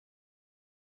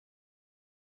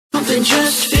Something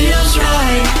just feels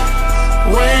right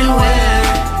when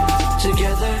we're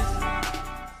together.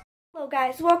 Hello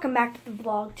guys, welcome back to the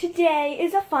vlog. Today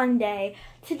is a fun day.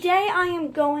 Today I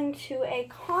am going to a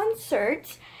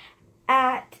concert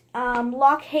at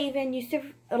Lock Haven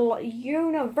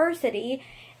University,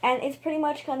 and it's pretty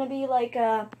much gonna be like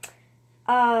a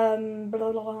what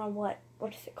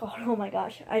is it called? Oh my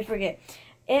gosh, I forget.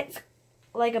 It's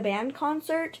like a band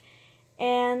concert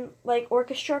and like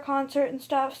orchestra concert and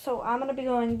stuff, so I'm gonna be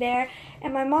going there.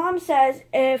 And my mom says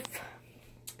if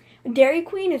Dairy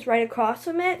Queen is right across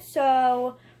from it,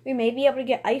 so we may be able to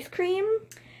get ice cream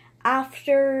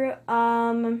after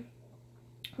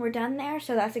we're done there,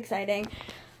 so that's exciting.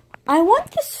 I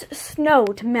want this snow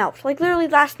to melt. Like literally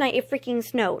last night it freaking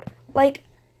snowed. Like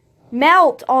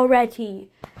melt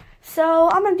already. So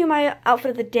I'm gonna do my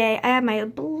outfit of the day. I have my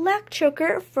black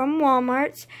choker from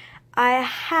Walmart's. I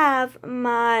have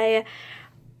my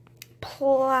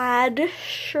plaid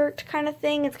shirt kind of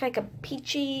thing. It's like a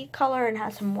peachy color and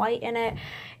has some white in it.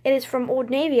 It is from Old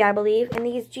Navy, I believe, and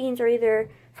these jeans are either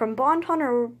from Bon-Ton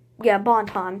or, yeah,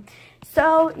 Bon-Ton.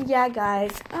 So, yeah,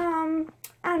 guys, I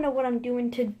don't know what I'm doing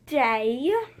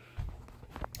today,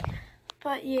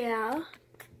 but yeah.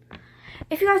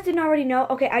 If you guys didn't already know,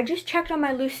 okay, I just checked on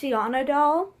my Luciana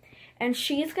doll, and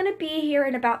she's gonna be here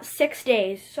in about 6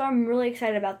 days, so I'm really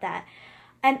excited about that.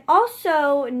 And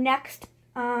also, next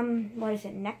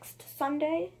next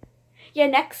Sunday? Yeah,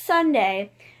 next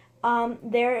Sunday,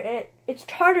 it's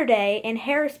Charter Day in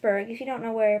Harrisburg. If you don't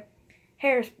know where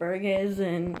Harrisburg is,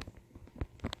 in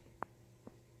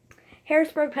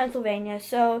Harrisburg, Pennsylvania.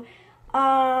 So,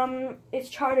 it's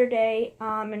Charter Day,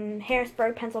 in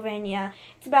Harrisburg, Pennsylvania.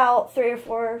 It's about 3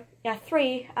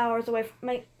 hours away from,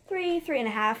 like,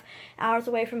 3.5 hours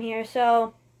away from here.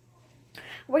 So,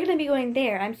 we're going to be going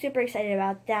there. I'm super excited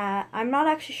about that. I'm not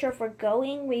actually sure if we're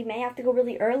going. We may have to go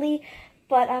really early,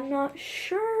 but I'm not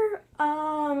sure.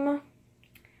 I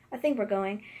think we're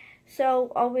going.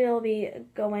 So, we'll be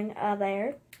going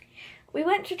there. We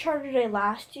went to Charter Day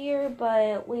last year,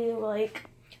 but we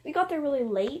got there really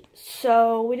late,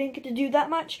 so we didn't get to do that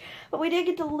much. But we did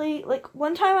get to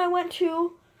one time I went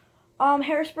to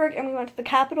Harrisburg, and we went to the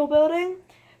Capitol building.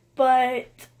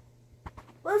 But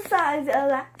besides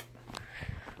that,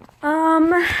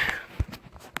 I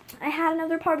had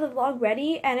another part of the vlog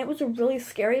ready, and it was a really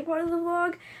scary part of the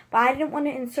vlog, but I didn't want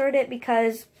to insert it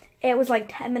because it was like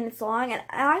 10 minutes long, and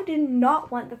I did not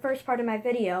want the first part of my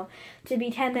video to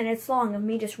be 10 minutes long of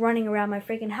me just running around my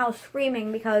freaking house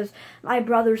screaming because my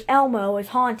brother's Elmo is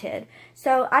haunted.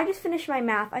 So I just finished my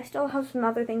math. I still have some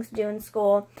other things to do in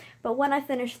school, but when I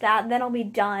finish that, then I'll be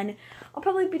done. I'll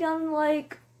probably be done in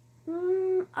like,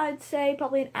 I'd say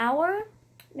probably an hour,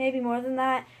 maybe more than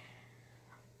that.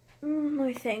 Let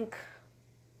me think.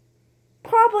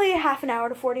 Probably half an hour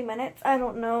to 40 minutes. I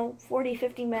don't know, 40,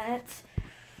 50 minutes.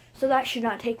 So that should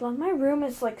not take long. My room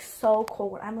is like so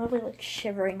cold. I'm literally like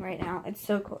shivering right now. It's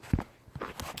so cold.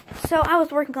 So I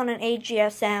was working on an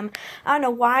AGSM. I don't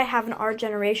know why I have an Our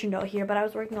Generation doll here, but I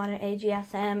was working on an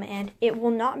AGSM, and it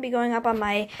will not be going up on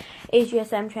my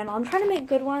AGSM channel. I'm trying to make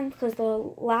good ones because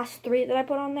the last 3 that I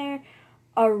put on there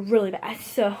are really bad.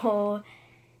 So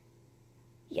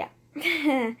yeah.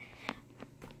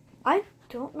 I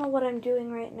don't know what I'm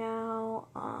doing right now.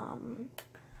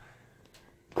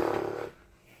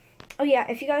 Oh yeah,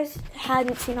 if you guys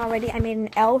hadn't seen already, I made an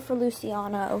L for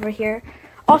Luciana over here.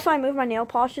 Also, I moved my nail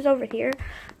polishes over here.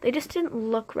 They just didn't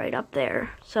look right up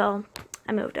there, so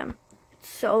I moved them. It's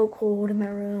so cold in my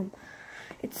room.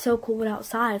 It's so cold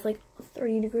outside. It's like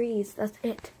 30 degrees. That's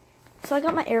it. So I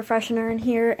got my air freshener in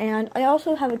here, and I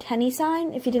also have a Tenny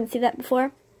sign, if you didn't see that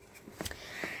before.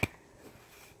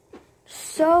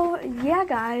 So, yeah,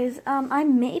 guys, I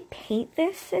may paint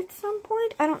this at some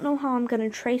point. I don't know how I'm going to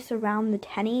trace around the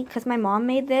Tenny, because my mom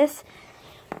made this,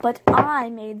 but I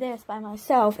made this by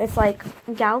myself. It's, like,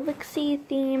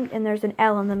 galaxy-themed, and there's an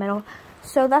L in the middle.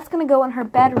 So that's going to go in her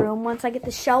bedroom once I get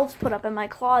the shelves put up in my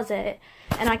closet,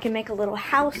 and I can make a little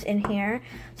house in here.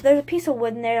 So there's a piece of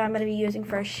wood in there that I'm going to be using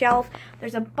for a shelf.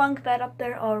 There's a bunk bed up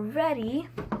there already.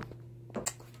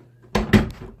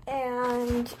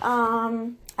 And,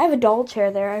 I have a doll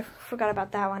chair there. I forgot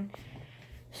about that one.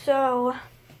 So,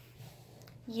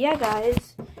 yeah,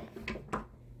 guys.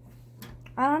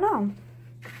 I don't know.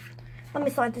 Let me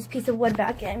slide this piece of wood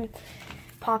back in.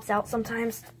 Pops out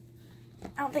sometimes.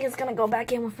 I don't think it's going to go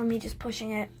back in from me just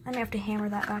pushing it. I may have to hammer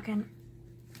that back in.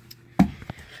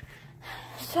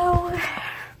 So,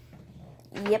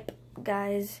 yep,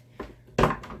 guys.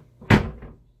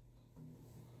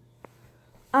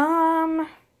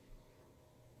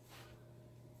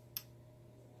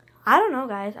 I don't know,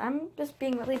 guys. I'm just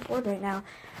being really bored right now.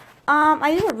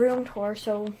 I did a room tour,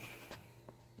 so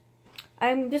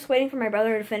I'm just waiting for my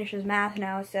brother to finish his math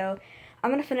now, so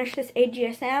I'm going to finish this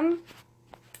AGSM,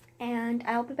 and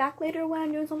I'll be back later when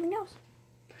I'm doing something else.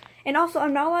 And also,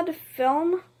 I'm not allowed to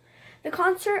film the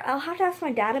concert. I'll have to ask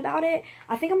my dad about it.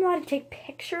 I think I'm allowed to take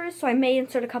pictures, so I may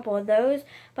insert a couple of those,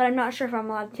 but I'm not sure if I'm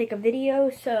allowed to take a video,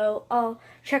 so I'll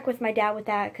check with my dad with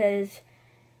that, because,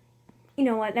 you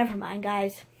know what, never mind,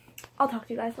 guys. I'll talk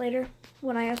to you guys later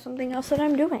when I have something else that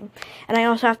I'm doing. And I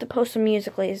also have to post some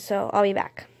Musical.lys, so I'll be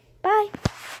back. Bye!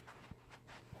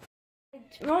 I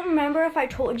don't remember if I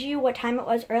told you what time it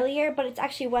was earlier, but it's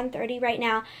actually 1:30 right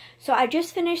now. So I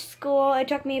just finished school. It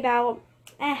took me about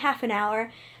half an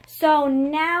hour. So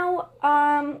now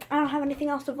I don't have anything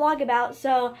else to vlog about,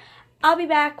 so I'll be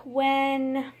back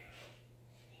when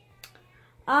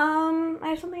I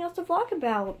have something else to vlog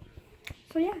about.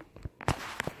 So yeah.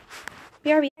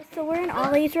 BRB. So we're in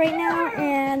Ollie's right now,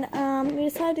 and we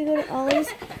decided to go to Ollie's.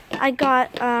 I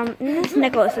got this is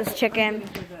Nicholas's chicken.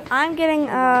 I'm getting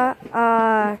a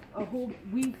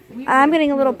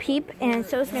little peep, and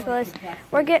so is Nicholas.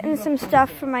 We're getting some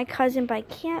stuff for my cousin, but I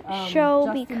can't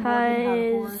show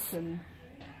because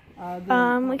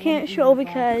we can't show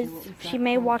because she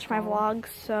may watch my vlogs.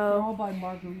 So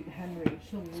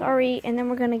sorry. And then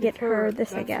we're gonna get her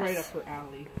this, I guess. Right up her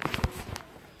alley.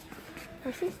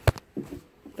 What's this?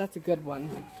 That's a good one.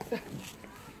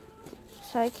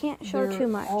 So I can't show too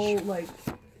much. All, like,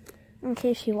 in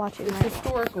case she watches it's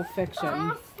historical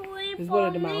fiction is what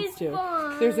it amounts to.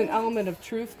 There's an element of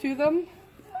truth to them,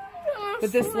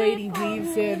 but this lady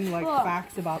weaves in like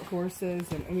facts about horses,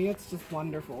 and I mean it's just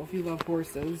wonderful. If you love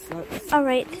horses, that's... All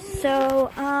right.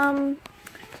 So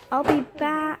I'll be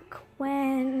back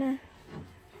when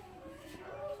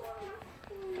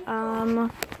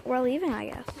we're leaving, I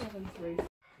guess.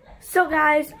 So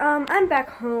guys, I'm back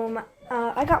home.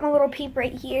 I got my little Peep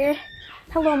right here.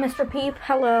 Hello, Mr. Peep.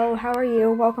 Hello, how are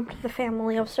you? Welcome to the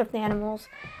family of stuffed animals.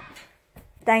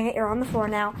 Dang it, you're on the floor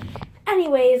now.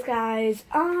 Anyways, guys,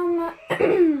 I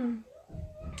don't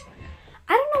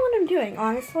know what I'm doing,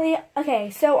 honestly. Okay,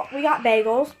 so we got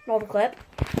bagels. Roll the clip.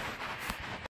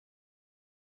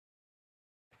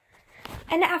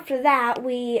 And after that,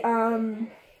 we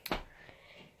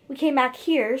came back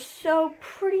here. So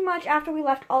pretty much after we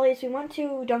left Ollie's, we went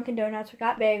to Dunkin' Donuts. We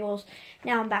got bagels.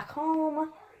 Now I'm back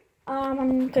home.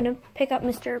 I'm gonna pick up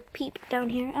Mr. Peep down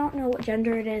here. I don't know what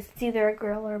gender it is. It's either a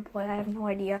girl or a boy. I have no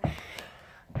idea.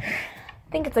 I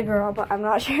think it's a girl, but I'm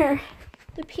not sure.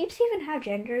 Do Peeps even have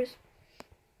genders?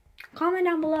 Comment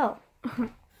down below.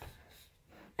 I'm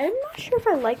not sure if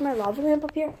I like my lava lamp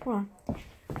up here. Hold on.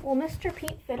 Will Mr.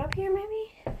 Peep fit up here,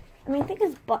 maybe? I mean, I think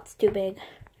his butt's too big.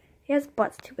 His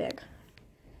butt's too big.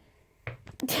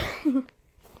 I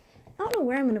don't know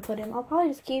where I'm gonna put him. I'll probably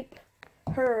just keep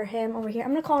her or him over here.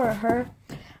 I'm gonna call her her.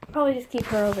 I'll probably just keep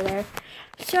her over there.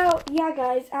 So yeah,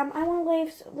 guys, I want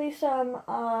to leave some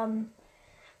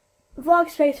vlog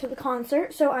space for the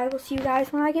concert. So I will see you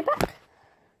guys when I get back.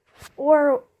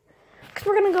 Or because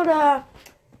we're gonna go to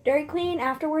Dairy Queen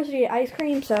afterwards to get ice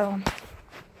cream. So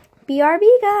BRB,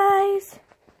 guys.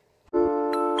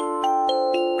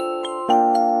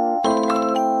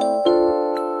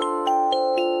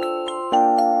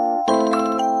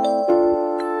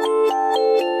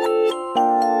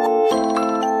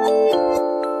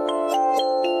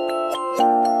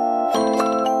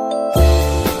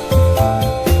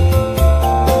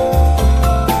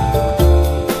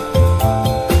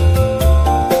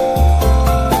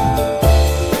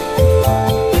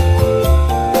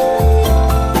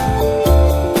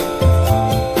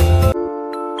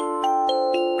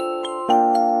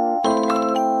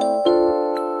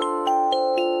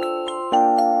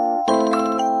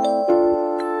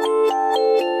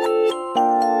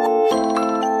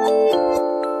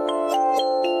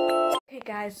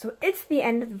 Guys, so it's the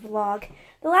end of the vlog.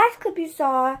 The last clip you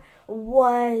saw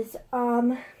was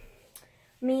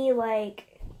me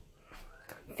like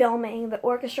filming the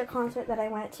orchestra concert that I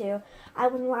went to. I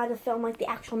wasn't allowed to film like the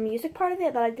actual music part of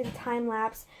it, but I did a time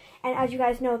lapse. And as you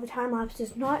guys know, the time lapse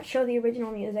does not show the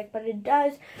original music, but it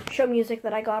does show music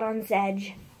that I got on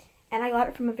Zedge, and I got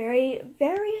it from a very,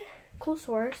 very cool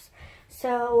source.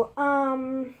 So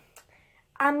I'm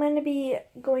going to be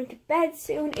going to bed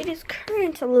soon. It is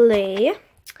currently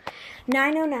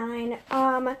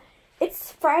 9:09.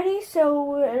 It's Friday,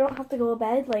 so I don't have to go to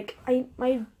bed. Like,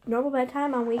 my normal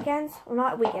bedtime on weekends, well,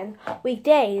 not weekend,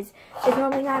 weekdays, is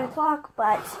normally 9 o'clock,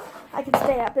 but I can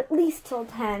stay up at least till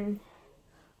 10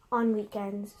 on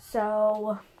weekends.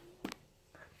 So,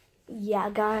 yeah,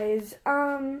 guys.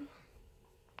 I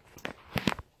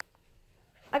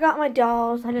got my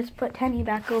dolls. I just put Tenny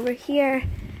back over here.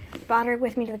 brought her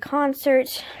with me to the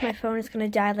concert. My phone is going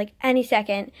to die like any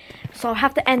second. So I'll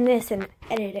have to end this and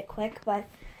edit it quick. But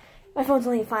my phone's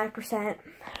only at 5%.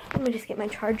 Let me just get my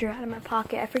charger out of my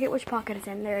pocket. I forget which pocket it's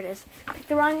in. There it is. Pick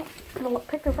the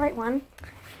right one.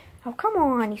 Oh, come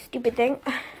on, you stupid thing.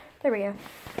 There we go.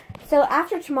 So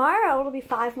after tomorrow, it'll be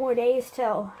 5 more days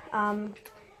till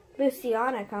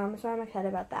Luciana comes. So I'm excited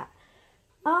about that.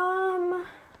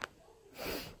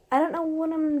 I don't know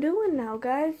what I'm doing now,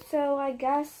 guys. So I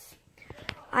guess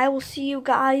I will see you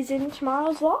guys in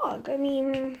tomorrow's vlog. I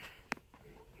mean,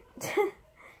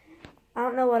 I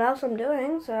don't know what else I'm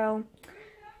doing, so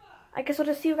I guess I'll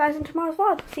just see you guys in tomorrow's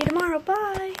vlog. See you tomorrow.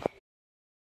 Bye.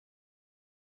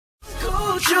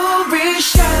 Gold jewelry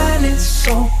shining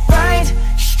so